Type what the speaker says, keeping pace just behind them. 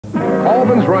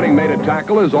Albin's running mate at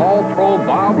tackle is All-Pro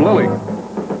Bob Lilly.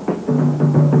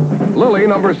 Lilly,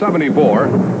 number 74,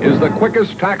 is the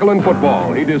quickest tackle in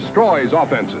football. He destroys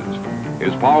offenses.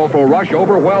 His powerful rush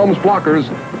overwhelms blockers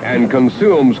and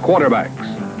consumes quarterbacks.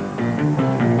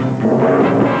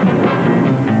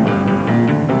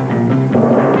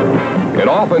 It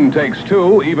often takes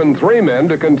 2, even 3 men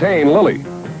to contain Lilly.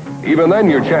 Even then,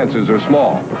 your chances are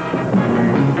small.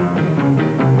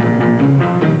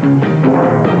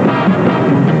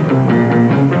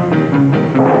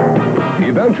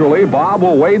 Eventually, Bob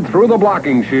will wade through the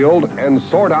blocking shield and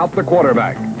sort out the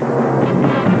quarterback.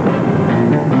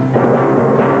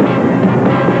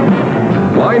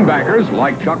 Linebackers,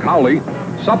 like Chuck Howley,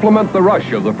 supplement the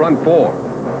rush of the front 4.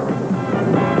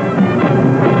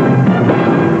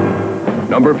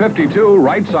 Number 52,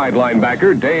 right side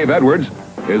linebacker Dave Edwards,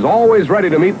 is always ready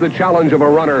to meet the challenge of a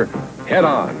runner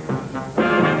head-on.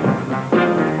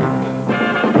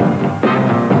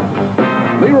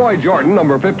 Leroy Jordan,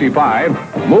 number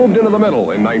 55, moved into the middle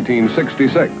in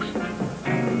 1966.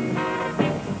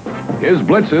 His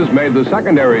blitzes made the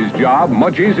secondary's job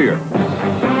much easier.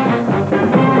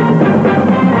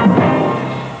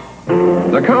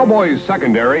 The Cowboys'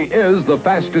 secondary is the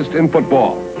fastest in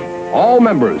football. All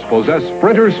members possess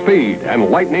sprinter speed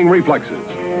and lightning reflexes.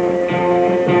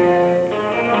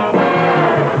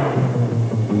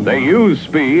 They use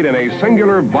speed in a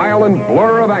singular, violent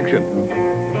blur of action.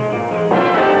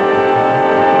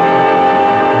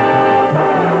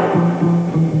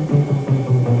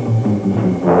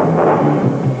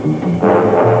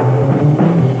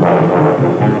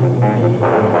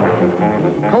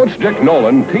 Coach Dick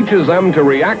Nolan teaches them to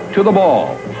react to the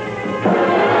ball.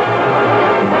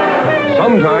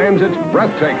 Sometimes it's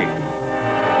breathtaking.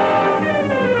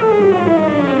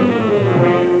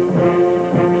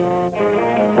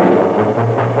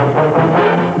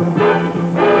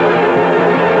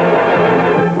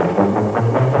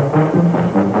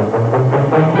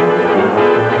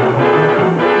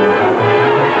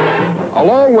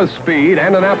 Along with speed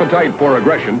and an appetite for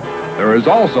aggression, there is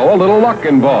also a little luck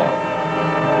involved.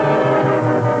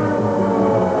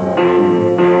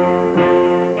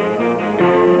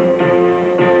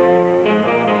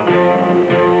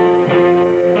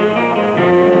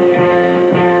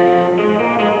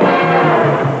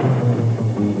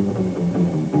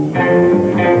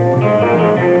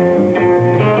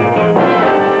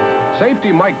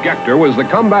 Safety Mike Gector was the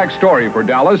comeback story for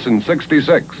Dallas in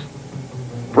 '66.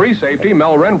 Free safety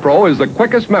Mel Renfro is the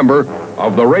quickest member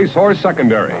of the racehorse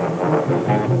secondary.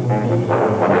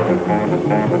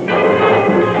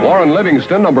 Warren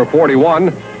Livingston, number 41,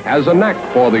 has a knack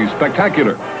for the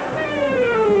spectacular.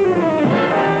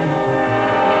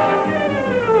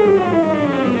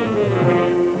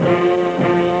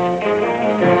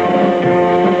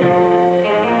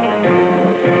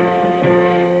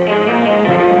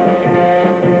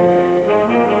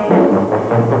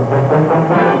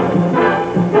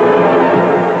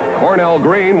 Cornell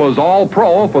Green was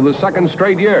All-Pro for the second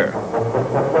straight year.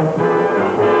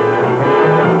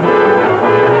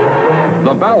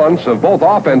 The balance of both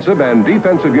offensive and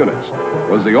defensive units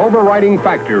was the overriding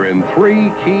factor in 3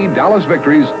 key Dallas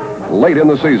victories late in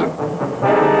the season.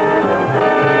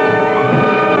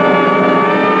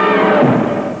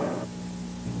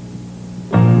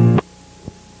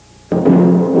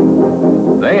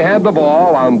 They had the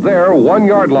ball on their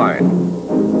 1-yard line.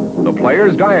 The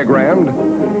players diagrammed,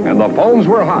 and the phones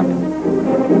were hot.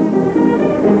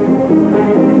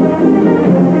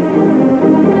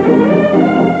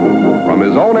 From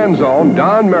his own end zone,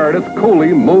 Don Meredith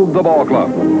coolly moved the ball club.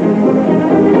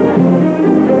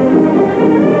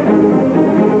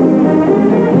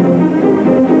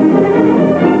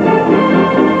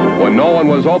 When no one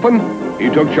was open, he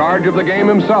took charge of the game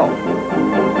himself.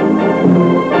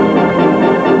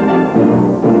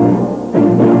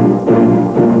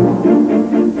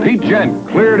 Pete Gent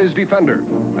cleared his defender,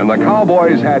 and the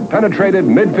Cowboys had penetrated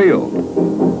midfield.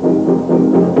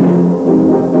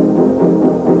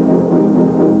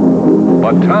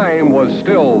 But time was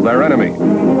still their enemy.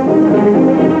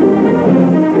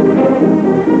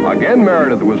 Again,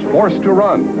 Meredith was forced to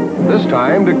run, this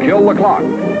time to kill the clock.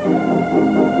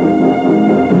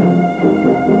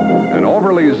 An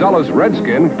overly zealous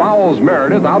Redskin fouls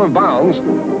Meredith out of bounds,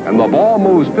 and the ball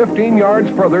moves 15 yards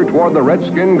further toward the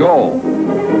Redskin goal.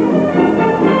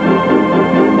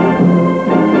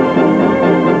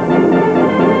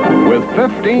 With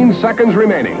 15 seconds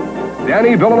remaining,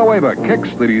 Danny Villanueva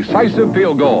kicks the decisive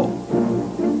field goal.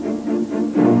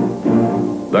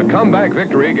 The comeback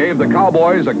victory gave the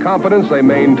Cowboys a confidence they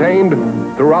maintained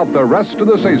throughout the rest of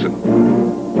the season.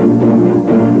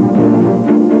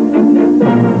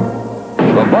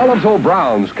 Charlottesville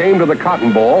Browns came to the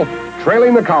Cotton Bowl,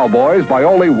 trailing the Cowboys by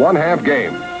only 1/2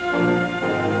 game.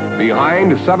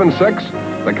 Behind 7-6,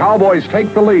 the Cowboys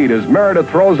take the lead as Meredith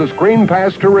throws a screen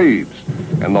pass to Reeves,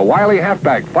 and the wily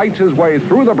halfback fights his way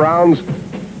through the Browns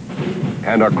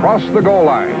and across the goal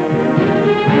line.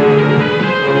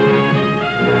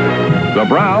 The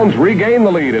Browns regain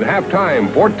the lead at halftime,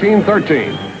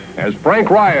 14-13, as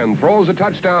Frank Ryan throws a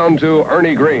touchdown to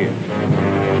Ernie Green.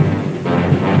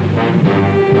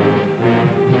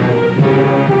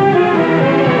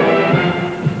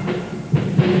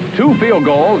 Two field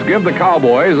goals give the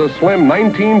Cowboys a slim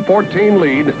 19-14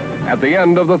 lead at the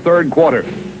end of the third quarter.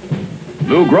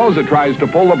 Lou Groza tries to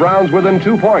pull the Browns within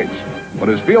 2 points, but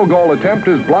his field goal attempt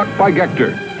is blocked by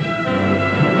Gechter.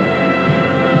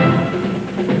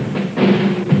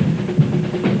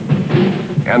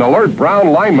 An alert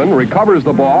Brown lineman recovers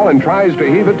the ball and tries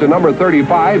to heave it to number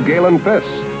 35, Galen Fiss.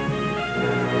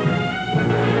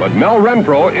 But Mel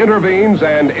Renfro intervenes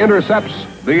and intercepts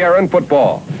the errant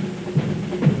football.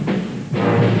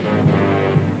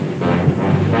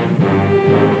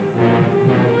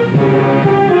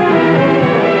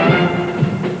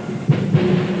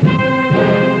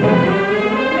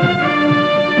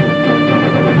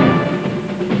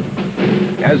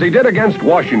 As he did against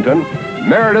Washington,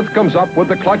 Meredith comes up with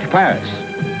the clutch pass.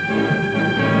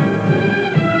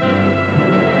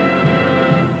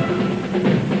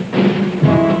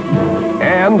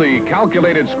 And the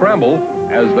calculated scramble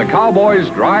as the Cowboys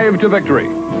drive to victory.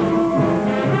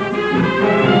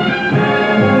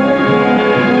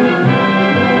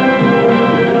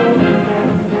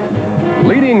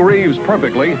 Leading Reeves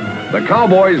perfectly, the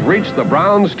Cowboys reach the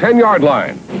Browns' 10-yard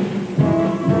line.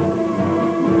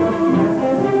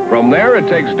 From there, it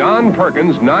takes Don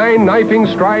Perkins 9 knifing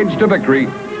strides to victory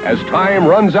as time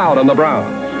runs out on the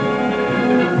Browns.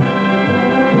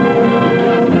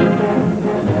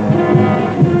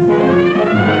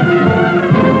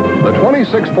 The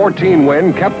 26-14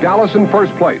 win kept Dallas in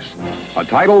first place. A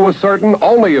title was certain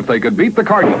only if they could beat the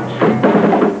Cardinals.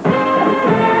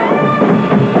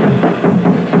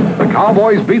 The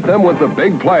Cowboys beat them with the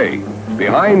big play.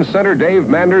 Behind center Dave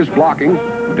Manders blocking,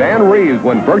 Dan Reeves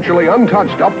went virtually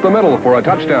untouched up the middle for a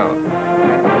touchdown.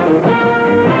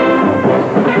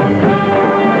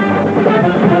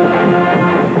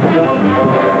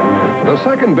 The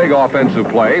second big offensive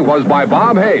play was by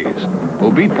Bob Hayes, who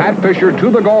beat Pat Fisher to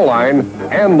the goal line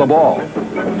and the ball.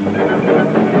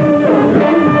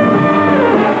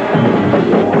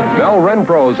 Mel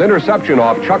Renfro's interception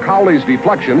off Chuck Howley's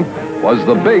deflection was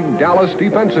the big Dallas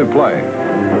defensive play.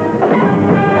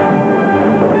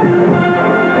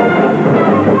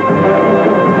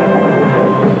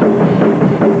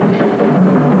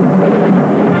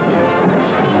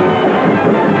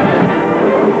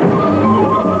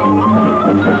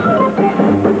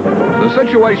 The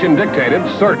situation dictated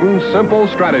certain simple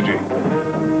strategy.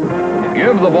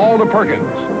 Give the ball to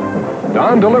Perkins.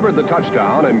 Don delivered the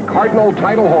touchdown, and Cardinal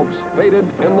title hopes faded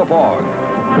in the fog.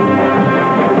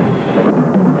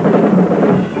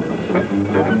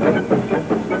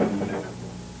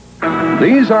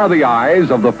 These are the eyes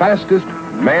of the fastest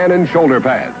man in shoulder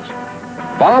pads.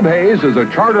 Bob Hayes is a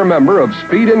charter member of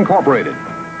Speed Incorporated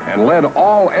and led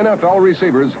all NFL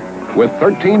receivers with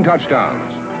 13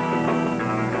 touchdowns.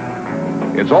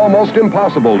 It's almost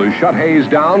impossible to shut Hayes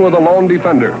down with a lone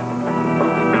defender.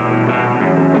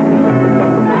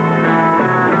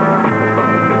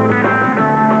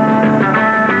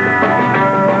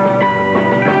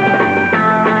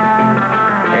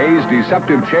 Hayes'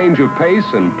 deceptive change of pace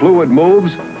and fluid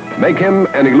moves make him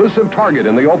an elusive target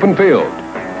in the open field.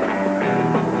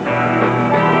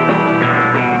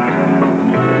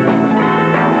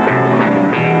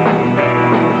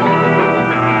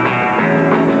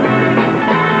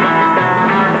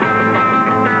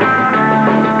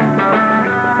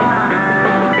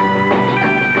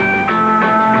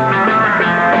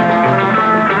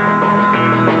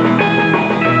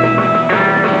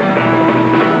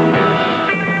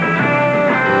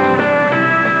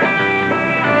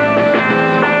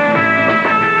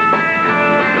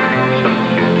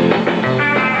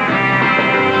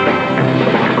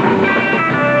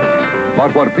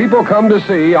 But what people come to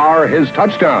see are his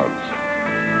touchdowns.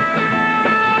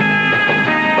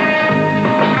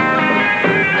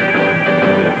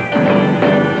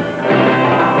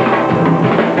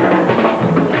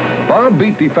 Bob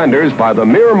beat defenders by the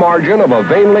mere margin of a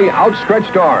vainly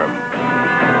outstretched arm.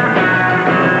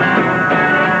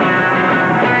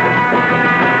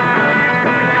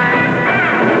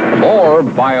 Or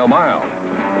by a mile.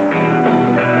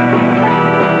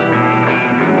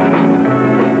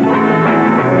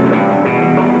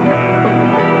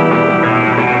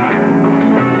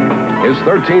 His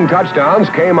 13 touchdowns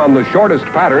came on the shortest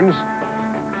patterns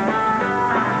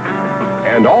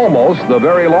and almost the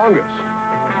very longest.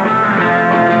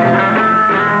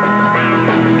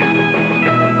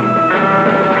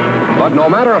 But no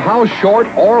matter how short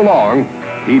or long,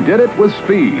 he did it with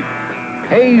speed.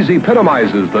 Hayes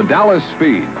epitomizes the Dallas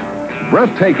speed.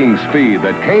 Breathtaking speed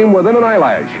that came within an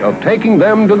eyelash of taking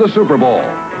them to the Super Bowl.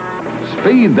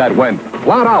 Speed that went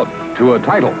flat out to a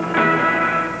title.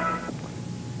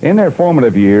 In their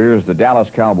formative years, the Dallas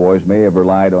Cowboys may have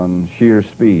relied on sheer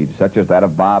speed, such as that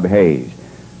of Bob Hayes.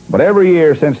 But every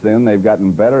year since then, they've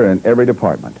gotten better in every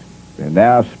department. And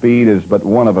now speed is but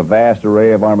one of a vast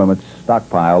array of armaments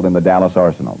stockpiled in the Dallas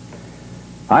arsenal.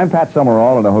 I'm Pat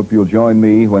Summerall, and I hope you'll join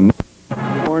me when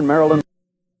Maryland